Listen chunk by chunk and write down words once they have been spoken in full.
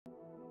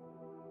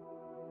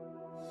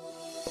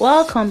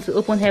Welcome to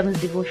Open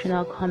Heaven's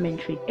Devotional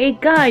Commentary, a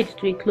guide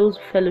to a close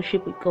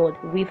fellowship with God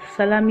with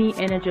Salami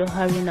Eneojo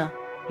Haruna,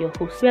 your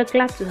host. We are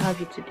glad to have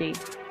you today.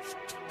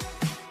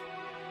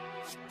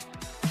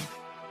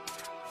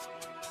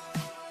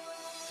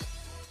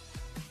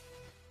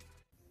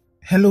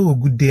 Hello,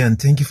 good day,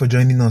 and thank you for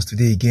joining us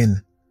today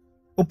again.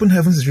 Open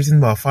Heavens is written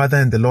by our Father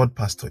and the Lord,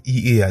 Pastor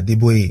Enoch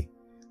Adejare,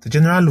 the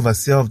General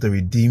Overseer of the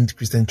Redeemed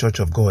Christian Church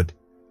of God,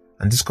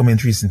 and this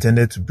commentary is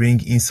intended to bring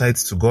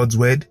insights to God's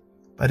Word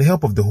by the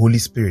help of the Holy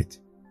Spirit.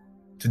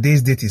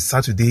 Today's date is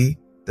Saturday,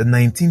 the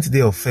 19th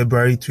day of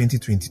February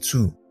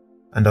 2022,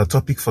 and our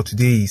topic for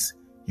today is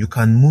You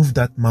Can Move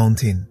That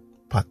Mountain,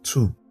 Part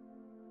 2.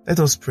 Let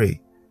us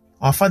pray.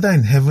 Our Father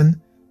in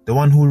heaven, the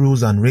one who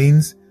rules and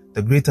reigns,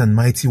 the great and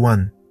mighty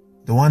one,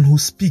 the one who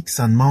speaks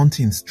and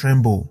mountains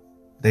tremble,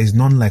 there is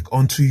none like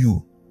unto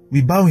you.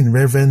 We bow in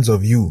reverence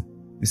of you.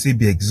 We say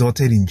be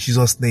exalted in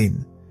Jesus'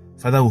 name.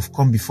 Father, we've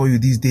come before you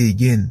this day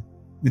again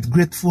with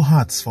grateful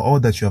hearts for all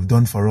that you have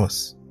done for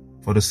us,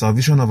 for the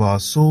salvation of our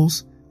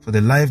souls, for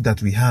the life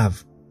that we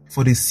have,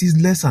 for the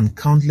ceaseless and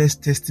countless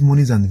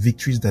testimonies and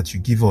victories that you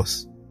give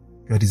us.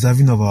 You are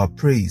deserving of our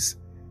praise.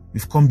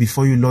 We've come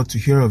before you, Lord, to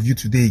hear of you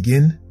today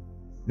again.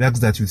 We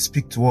ask that you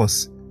speak to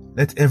us.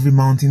 Let every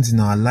mountain in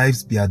our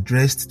lives be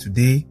addressed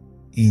today.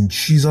 In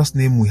Jesus'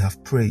 name we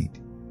have prayed.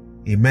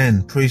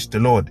 Amen. Praise the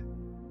Lord.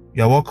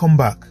 You are welcome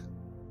back.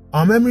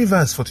 Our memory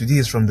verse for today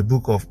is from the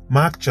book of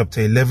Mark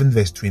chapter 11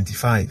 verse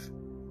 25.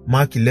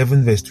 Mark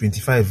 11 verse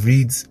 25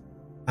 reads,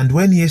 And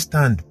when ye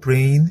stand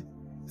praying,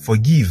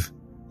 forgive,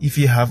 if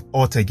ye have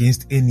aught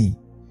against any,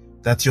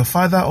 that your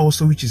Father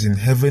also which is in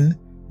heaven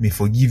may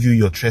forgive you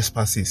your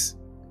trespasses.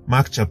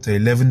 Mark chapter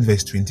 11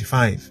 verse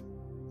 25.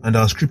 And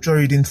our scripture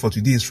reading for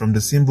today is from the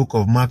same book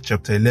of Mark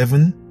chapter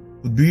 11.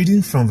 We'll be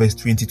reading from verse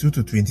 22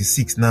 to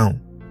 26 now.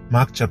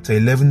 Mark chapter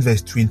 11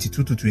 verse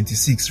 22 to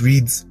 26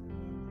 reads,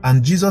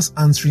 And Jesus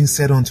answering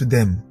said unto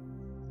them,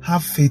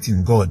 Have faith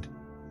in God.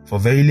 For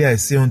verily I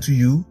say unto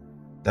you,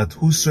 that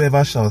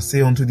whosoever shall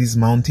say unto this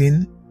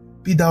mountain,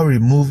 Be thou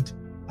removed,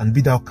 and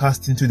be thou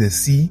cast into the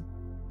sea,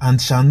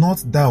 and shall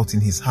not doubt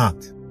in his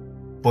heart,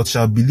 but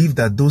shall believe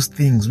that those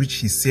things which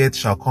he saith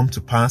shall come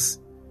to pass,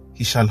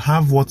 he shall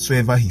have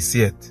whatsoever he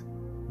saith.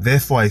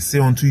 Therefore I say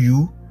unto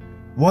you,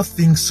 what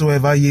things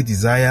soever ye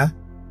desire,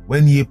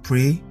 when ye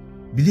pray,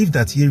 believe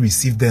that ye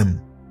receive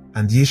them,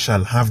 and ye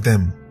shall have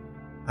them.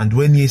 And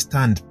when ye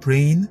stand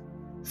praying,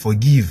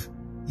 forgive,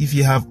 if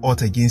ye have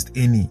aught against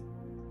any,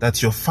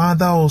 that your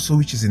Father also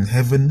which is in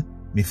heaven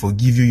may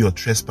forgive you your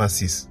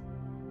trespasses.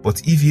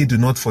 But if ye do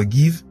not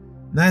forgive,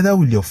 neither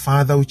will your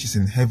Father which is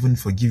in heaven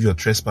forgive your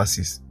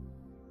trespasses.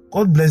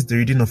 God bless the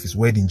reading of his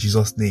word in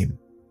Jesus' name.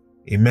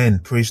 Amen.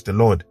 Praise the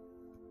Lord.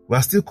 We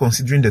are still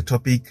considering the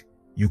topic,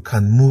 You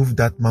Can Move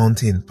That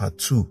Mountain, Part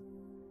 2.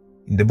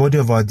 In the body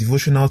of our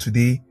devotional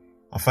today,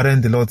 our Father in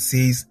the Lord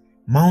says,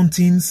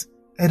 mountains,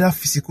 either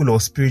physical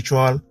or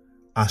spiritual,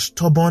 are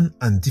stubborn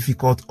and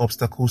difficult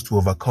obstacles to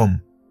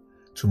overcome.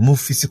 To move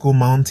physical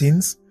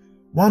mountains,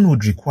 one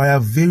would require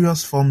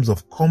various forms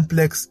of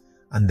complex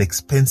and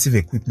expensive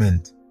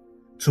equipment.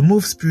 To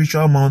move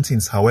spiritual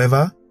mountains,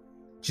 however,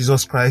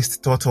 Jesus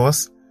Christ taught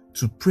us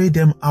to pray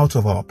them out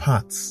of our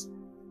paths.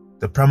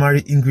 The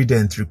primary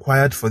ingredient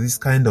required for this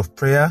kind of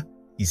prayer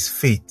is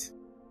faith.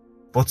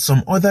 But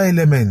some other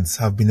elements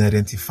have been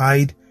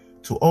identified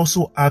to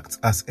also act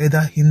as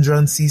either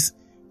hindrances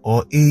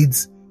or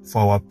aids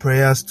for our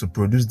prayers to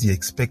produce the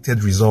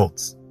expected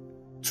results.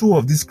 Two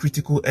of these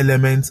critical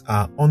elements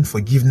are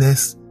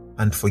unforgiveness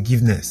and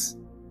forgiveness.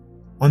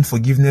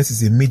 Unforgiveness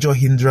is a major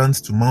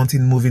hindrance to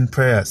mountain-moving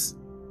prayers,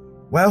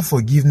 while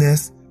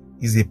forgiveness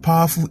is a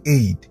powerful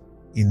aid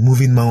in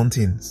moving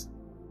mountains.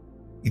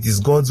 It is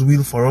God's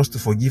will for us to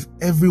forgive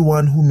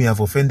everyone who may have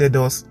offended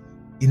us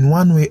in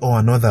one way or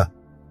another,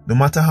 no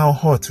matter how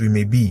hurt we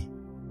may be.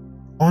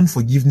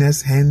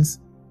 Unforgiveness, hence,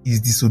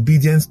 is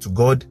disobedience to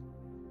God,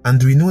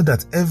 and we know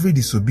that every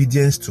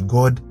disobedience to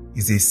God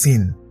is a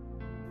sin.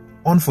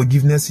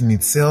 Unforgiveness in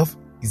itself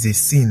is a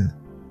sin,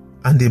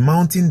 and a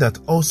mountain that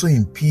also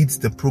impedes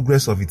the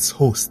progress of its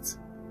host.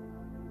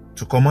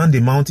 To command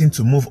a mountain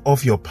to move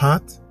off your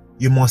path,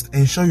 you must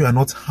ensure you are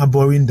not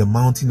harboring the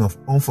mountain of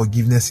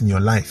unforgiveness in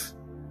your life.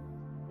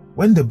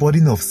 When the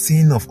burden of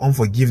sin of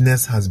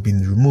unforgiveness has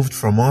been removed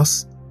from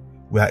us,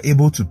 we are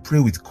able to pray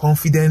with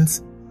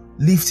confidence,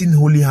 lifting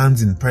holy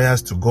hands in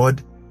prayers to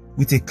God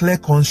with a clear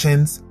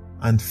conscience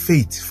and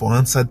faith for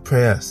answered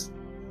prayers.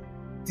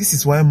 This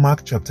is why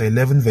Mark chapter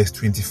 11 verse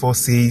 24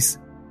 says,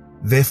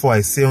 Therefore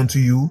I say unto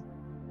you,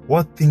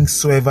 what things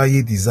soever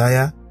ye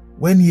desire,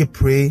 when ye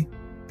pray,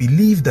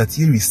 believe that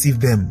ye receive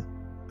them,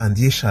 and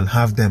ye shall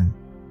have them.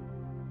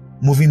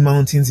 Moving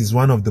mountains is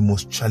one of the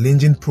most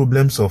challenging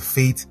problems of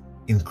faith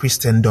in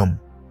Christendom,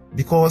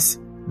 because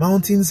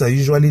mountains are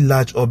usually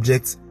large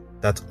objects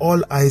that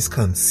all eyes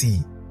can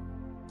see.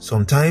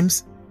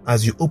 Sometimes,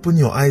 as you open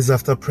your eyes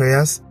after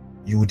prayers,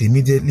 you would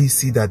immediately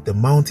see that the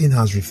mountain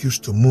has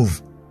refused to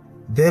move,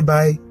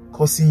 thereby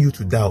causing you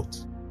to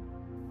doubt.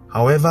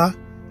 However,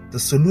 the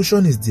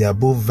solution is the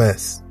above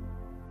verse.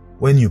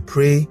 When you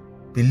pray,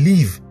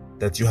 Believe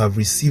that you have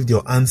received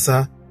your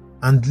answer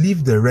and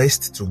leave the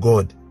rest to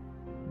God.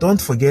 Don't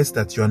forget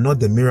that you are not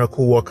the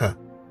miracle worker.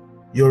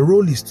 Your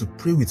role is to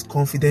pray with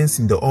confidence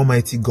in the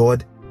Almighty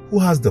God who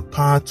has the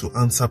power to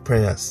answer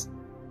prayers.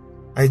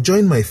 I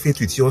join my faith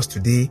with yours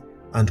today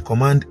and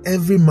command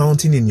every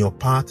mountain in your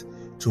path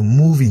to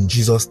move in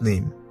Jesus'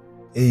 name.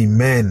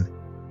 Amen.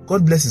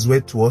 God bless His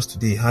word to us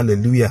today.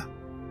 Hallelujah.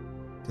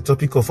 The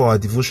topic of our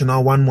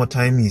devotional one more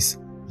time is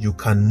You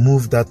Can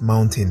Move That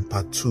Mountain,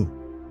 Part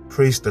 2.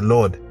 Praise the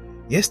Lord.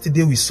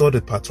 Yesterday we saw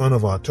the Part 1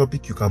 of our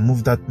topic, You Can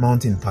Move That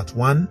Mountain, Part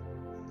 1,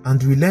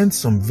 and we learned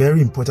some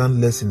very important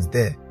lessons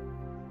there.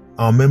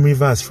 Our memory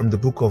verse from the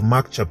book of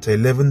Mark chapter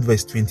 11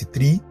 verse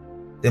 23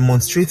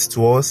 demonstrates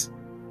to us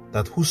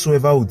that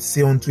whosoever would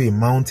say unto a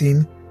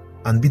mountain,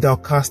 and be thou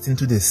cast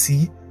into the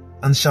sea,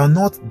 and shall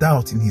not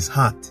doubt in his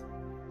heart,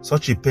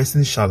 such a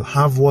person shall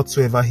have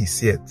whatsoever he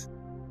saith.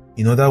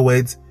 In other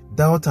words,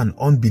 doubt and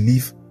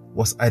unbelief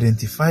was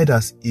identified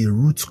as a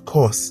root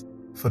cause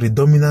for the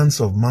dominance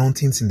of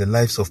mountains in the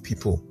lives of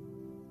people.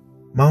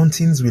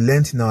 Mountains, we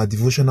learnt in our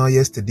devotional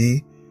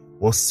yesterday,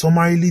 was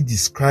summarily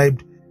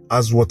described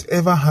as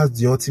whatever has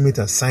the ultimate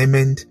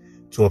assignment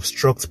to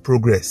obstruct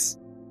progress.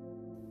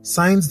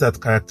 Signs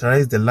that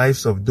characterize the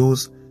lives of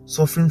those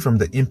suffering from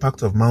the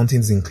impact of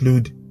mountains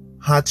include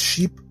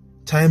hardship,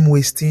 time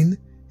wasting,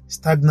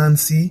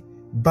 stagnancy,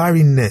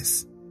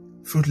 barrenness,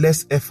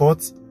 fruitless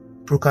efforts,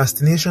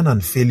 procrastination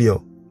and failure.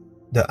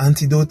 The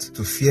antidote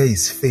to fear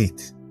is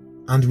faith.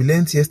 And we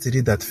learned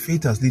yesterday that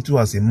faith as little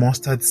as a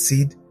mustard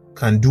seed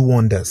can do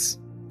wonders.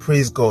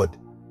 Praise God.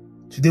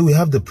 Today we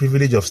have the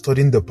privilege of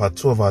studying the part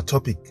 2 of our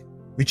topic,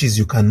 which is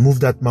You Can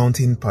Move That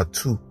Mountain, Part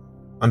 2.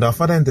 And our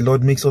Father in the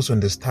Lord makes us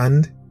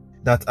understand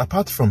that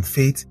apart from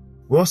faith,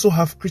 we also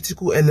have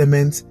critical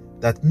elements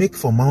that make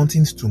for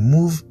mountains to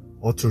move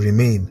or to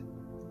remain.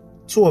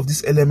 Two of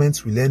these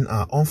elements we learn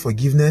are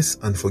unforgiveness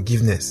and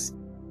forgiveness.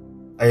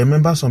 I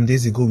remember some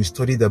days ago we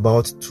studied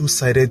about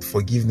two-sided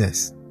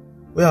forgiveness,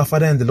 where our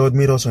Father in the Lord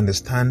made us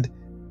understand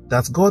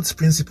that God's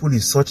principle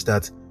is such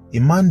that a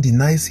man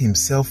denies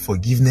himself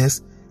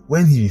forgiveness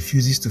when he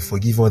refuses to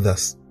forgive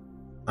others.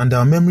 And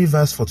our memory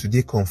verse for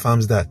today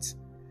confirms that.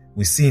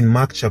 We see in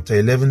Mark chapter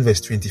 11 verse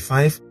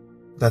 25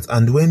 that,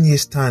 and when ye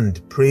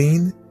stand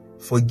praying,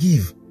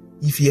 forgive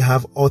if ye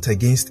have aught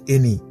against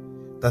any,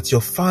 that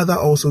your Father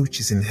also which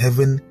is in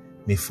heaven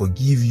may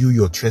forgive you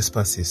your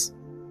trespasses.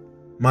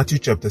 Matthew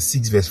chapter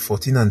 6 verse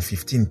 14 and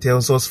 15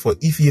 tells us, for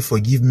if ye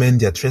forgive men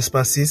their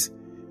trespasses,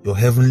 your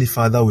heavenly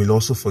Father will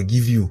also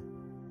forgive you.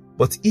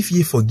 But if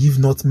ye forgive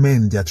not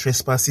men their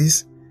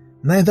trespasses,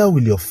 neither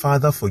will your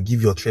Father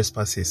forgive your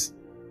trespasses.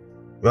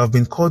 We have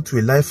been called to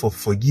a life of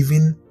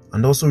forgiving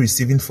and also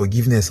receiving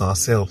forgiveness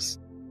ourselves.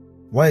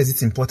 Why is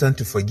it important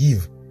to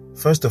forgive?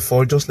 First of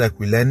all, just like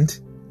we learned,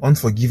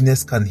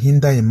 unforgiveness can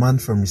hinder a man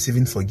from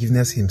receiving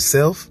forgiveness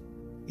himself.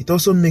 It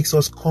also makes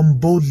us come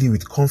boldly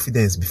with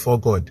confidence before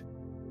God.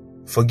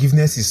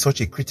 Forgiveness is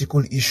such a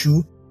critical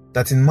issue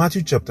that in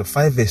Matthew chapter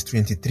 5 verse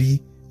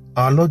 23,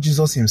 our Lord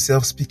Jesus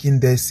himself speaking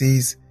there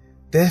says,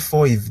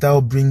 therefore if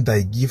thou bring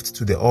thy gift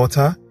to the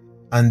altar,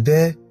 and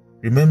there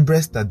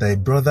rememberest that thy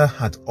brother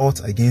hath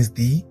aught against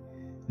thee,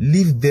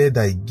 leave there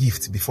thy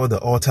gift before the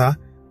altar,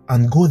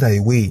 and go thy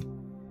way.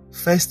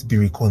 First be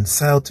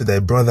reconciled to thy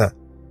brother,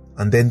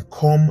 and then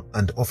come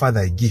and offer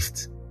thy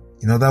gift.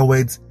 In other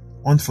words,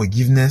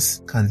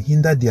 unforgiveness can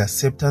hinder the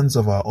acceptance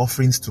of our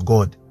offerings to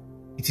God.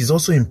 It is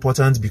also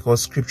important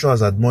because Scripture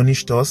has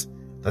admonished us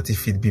that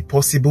if it be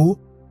possible,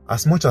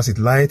 as much as it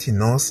lieth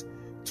in us,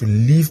 to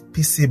live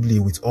peaceably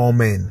with all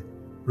men.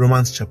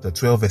 Romans chapter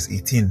 12 verse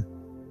 18.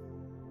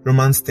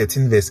 Romans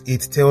 13 verse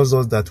 8 tells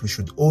us that we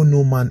should owe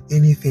no man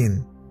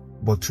anything,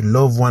 but to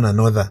love one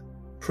another.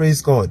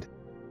 Praise God.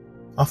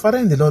 Our Father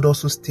in the Lord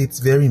also states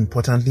very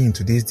importantly in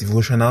today's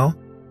devotional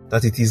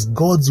that it is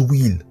God's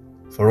will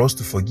for us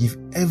to forgive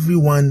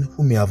everyone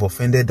who may have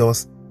offended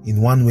us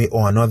in one way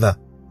or another,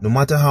 no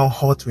matter how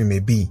hurt we may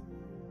be.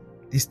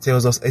 This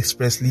tells us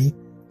expressly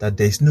that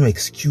there is no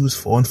excuse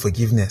for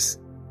unforgiveness,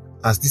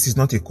 as this is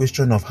not a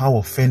question of how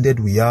offended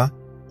we are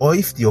or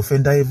if the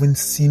offender even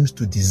seems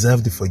to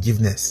deserve the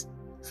forgiveness.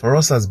 For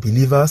us as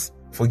believers,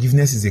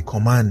 forgiveness is a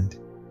command.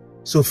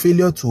 So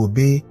failure to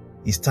obey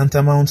is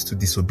tantamount to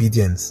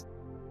disobedience.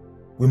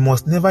 We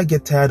must never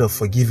get tired of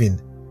forgiving.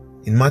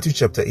 In Matthew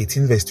chapter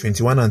 18 verse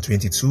 21 and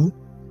 22,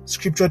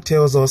 Scripture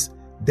tells us,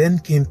 then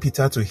came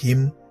Peter to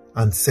him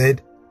and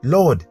said,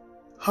 Lord,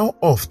 how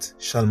oft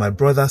shall my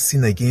brother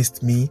sin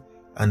against me,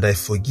 and I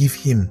forgive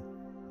him?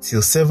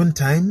 Till 7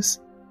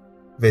 times?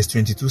 Verse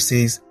 22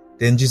 says,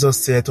 then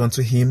Jesus said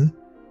unto him,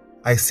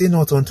 I say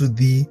not unto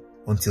thee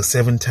until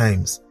 7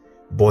 times,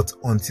 but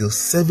until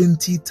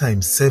 70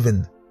 times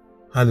 7.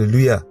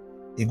 Hallelujah.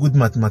 A good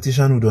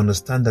mathematician would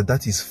understand that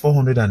that is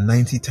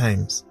 490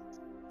 times.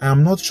 I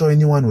am not sure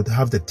anyone would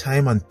have the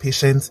time and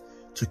patience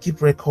to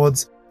keep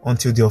records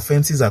until the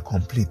offenses are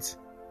complete.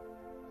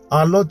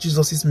 Our Lord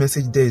Jesus'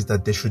 message there is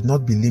that there should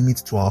not be limit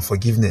to our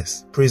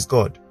forgiveness. Praise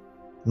God.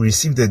 We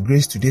receive the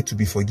grace today to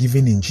be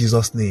forgiven in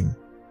Jesus' name.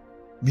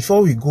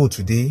 Before we go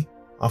today,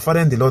 Our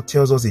Father in the Lord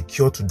tells us a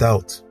cure to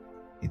doubt.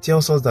 He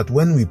tells us that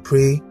when we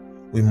pray,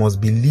 we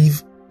must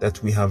believe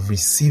that we have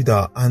received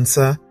our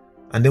answer,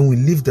 and then we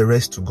leave the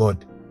rest to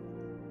God.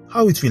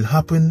 How it will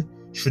happen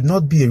should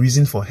not be a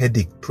reason for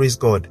headache, praise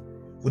God.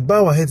 We'd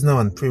bow our heads now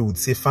and pray. We'd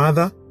say,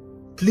 Father,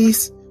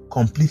 please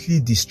completely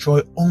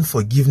destroy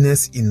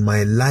unforgiveness in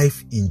my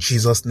life in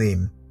Jesus'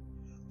 name.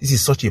 This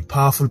is such a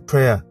powerful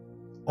prayer.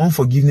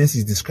 Unforgiveness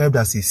is described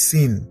as a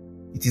sin.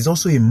 It is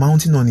also a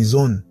mountain on its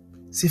own.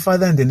 Say,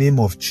 Father, in the name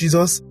of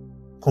Jesus,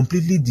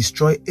 completely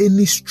destroy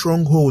any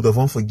stronghold of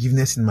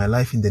unforgiveness in my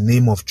life in the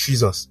name of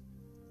Jesus.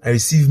 I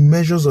receive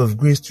measures of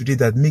grace today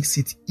that makes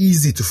it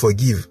easy to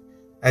forgive.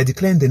 I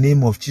declare in the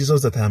name of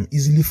Jesus that I am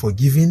easily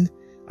forgiven.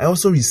 I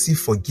also receive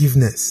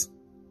forgiveness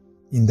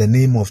in the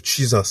name of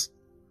Jesus.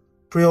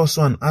 Pray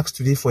also and ask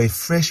today for a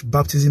fresh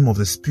baptism of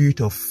the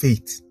Spirit of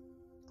faith.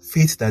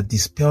 Faith that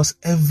dispels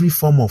every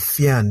form of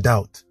fear and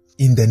doubt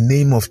in the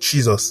name of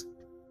Jesus.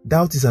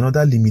 Doubt is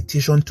another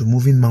limitation to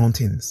moving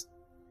mountains.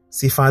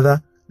 Say,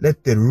 Father,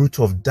 let the root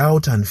of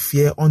doubt and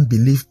fear,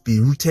 unbelief be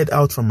rooted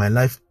out from my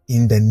life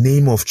in the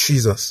name of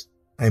Jesus.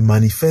 I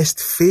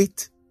manifest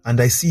faith and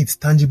I see its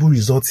tangible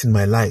results in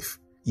my life.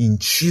 In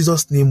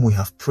Jesus' name we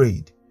have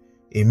prayed.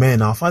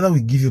 Amen. Our Father,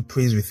 we give you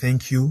praise. We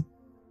thank you.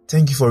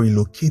 Thank you for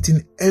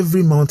relocating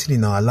every mountain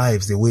in our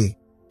lives away.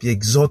 Be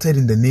exalted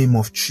in the name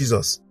of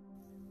Jesus.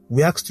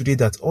 We ask today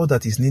that all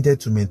that is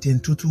needed to maintain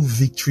total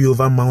victory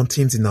over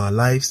mountains in our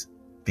lives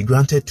be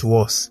granted to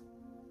us.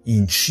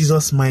 In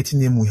Jesus' mighty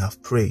name we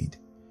have prayed.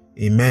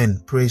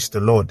 Amen. Praise the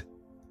Lord.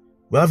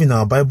 We have in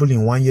our Bible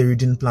in 1 year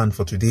reading plan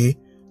for today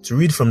to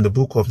read from the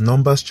book of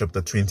Numbers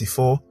chapter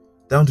 24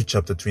 down to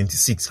chapter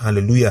 26.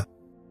 Hallelujah.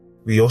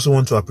 We also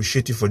want to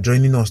appreciate you for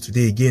joining us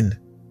today again.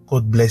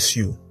 God bless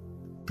you.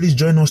 Please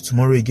join us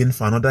tomorrow again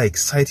for another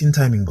exciting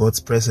time in God's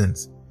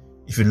presence.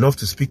 If you'd love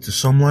to speak to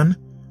someone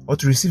or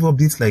to receive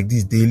updates like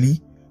this daily,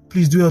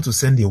 please do well to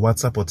send a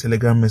WhatsApp or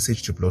Telegram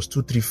message to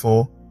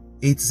 +234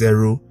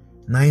 80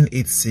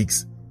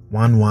 986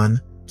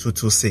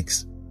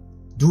 11226.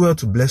 Do well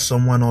to bless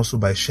someone also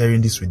by sharing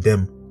this with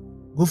them.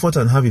 Go forth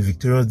and have a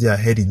victorious day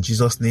ahead in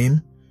Jesus'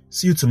 name.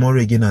 See you tomorrow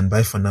again and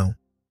bye for now.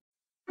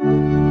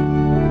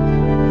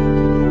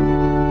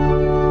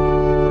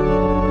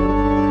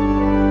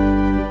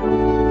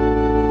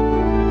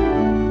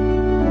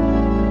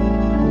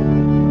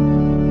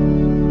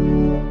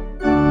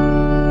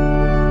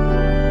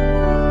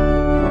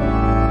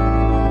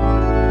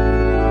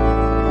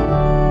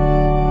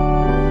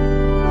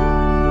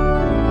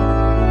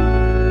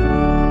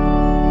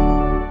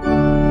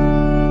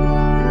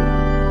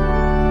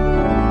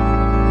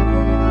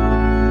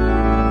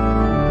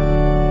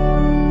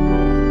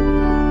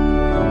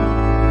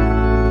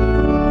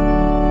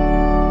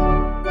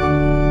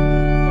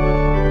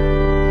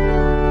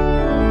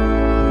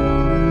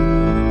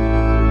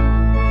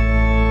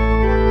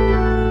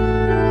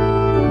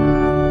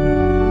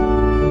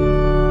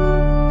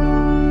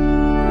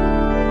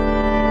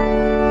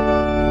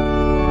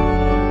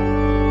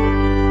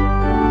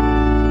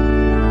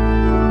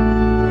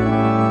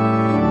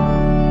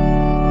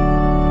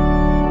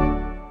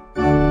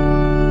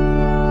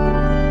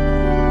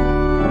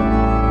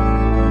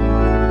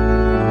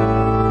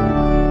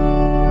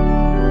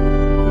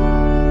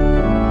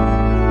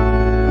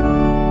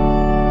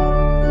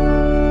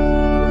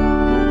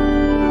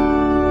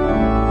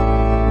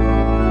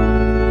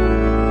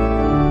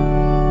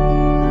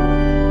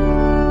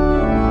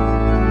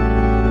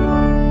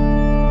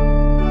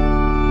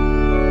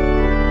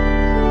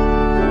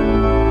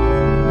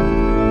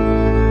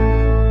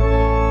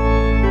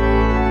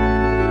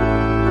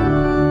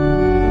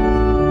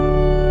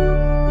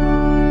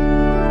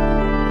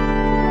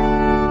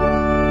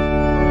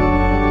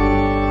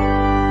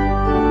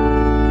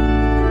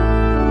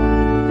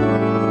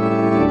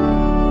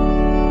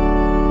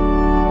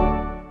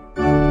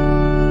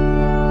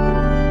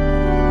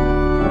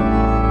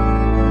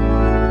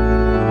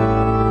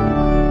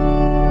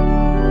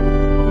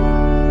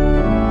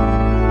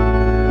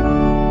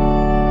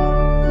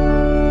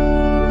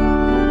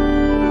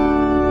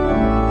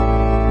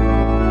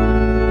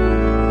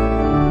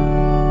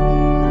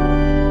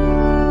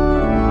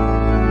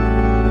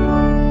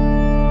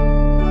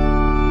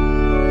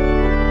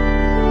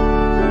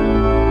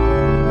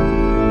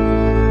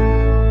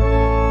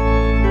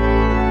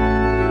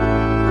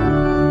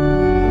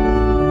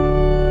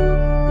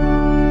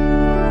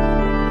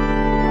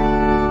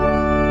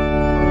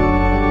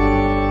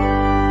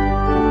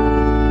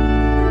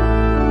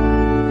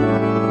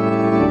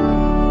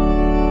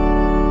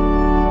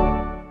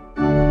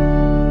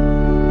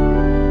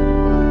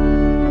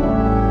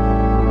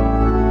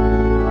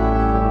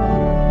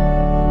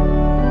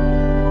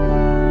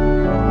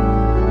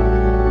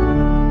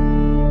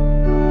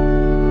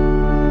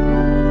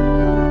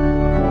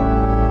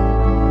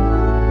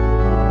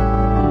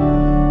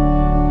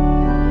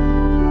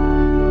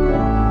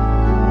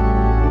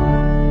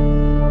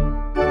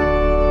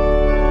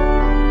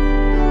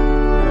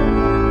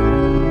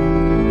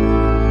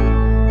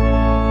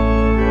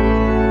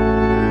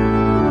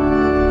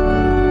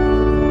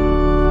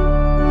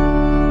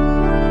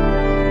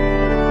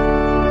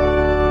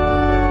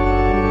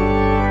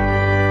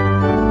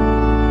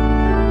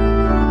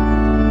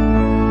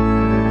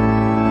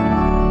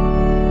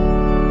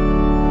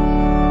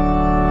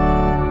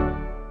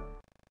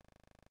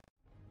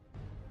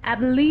 I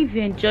believe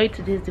you enjoyed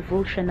today's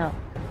devotional.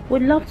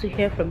 We'd love to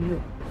hear from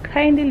you.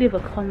 Kindly leave a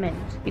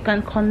comment. You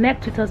can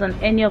connect with us on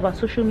any of our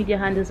social media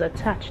handles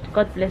attached.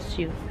 God bless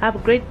you. Have a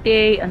great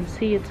day and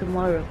see you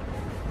tomorrow.